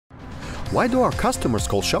Why do our customers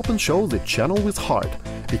call Shop&Show the channel with heart?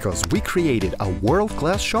 Because we created a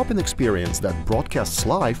world-class shopping experience that broadcasts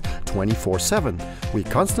live 24/7. We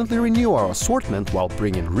constantly renew our assortment while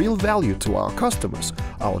bringing real value to our customers.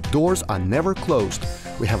 Our doors are never closed.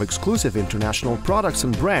 We have exclusive international products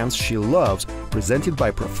and brands she loves, presented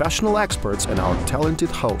by professional experts and our talented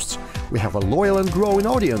hosts. We have a loyal and growing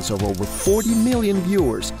audience of over 40 million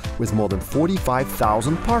viewers, with more than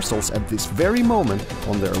 45,000 parcels at this very moment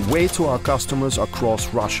on their way to our customers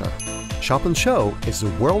across Russia. Shop&Show is a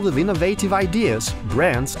world of innovative ideas,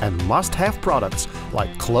 brands and must-have products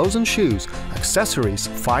like clothes and shoes, accessories,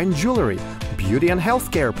 fine jewelry, beauty and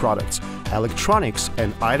healthcare products, electronics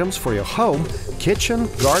and items for your home, kitchen,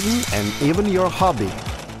 garden and even your hobby.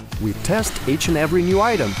 We test each and every new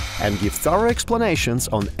item and give thorough explanations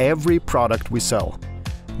on every product we sell.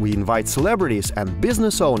 We invite celebrities and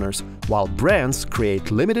business owners, while brands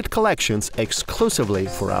create limited collections exclusively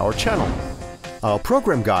for our channel. Our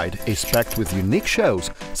program guide is packed with unique shows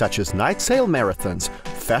such as night sale marathons,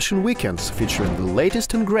 fashion weekends featuring the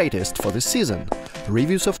latest and greatest for the season,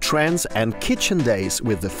 reviews of trends and kitchen days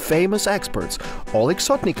with the famous experts Oleg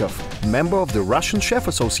Sotnikov, member of the Russian Chef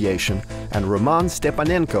Association, and Roman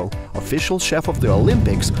Stepanenko, official chef of the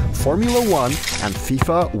Olympics, Formula One and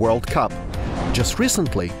FIFA World Cup. Just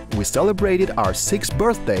recently, we celebrated our 6th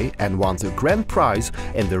birthday and won the grand prize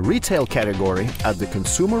in the retail category at the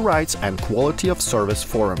Consumer Rights and Quality of Service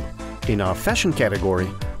Forum. In our fashion category,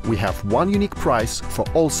 we have one unique prize for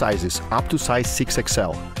all sizes up to size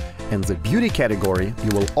 6XL. In the beauty category,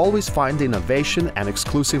 you will always find innovation and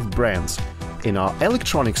exclusive brands. In our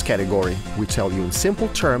electronics category, we tell you in simple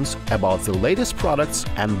terms about the latest products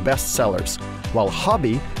and best sellers, while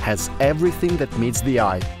hobby has everything that meets the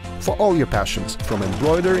eye, for all your passions, from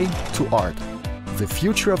embroidery to art. The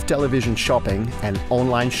future of television shopping and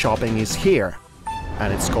online shopping is here,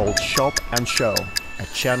 and it's called Shop&Show, a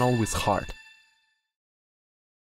channel with heart.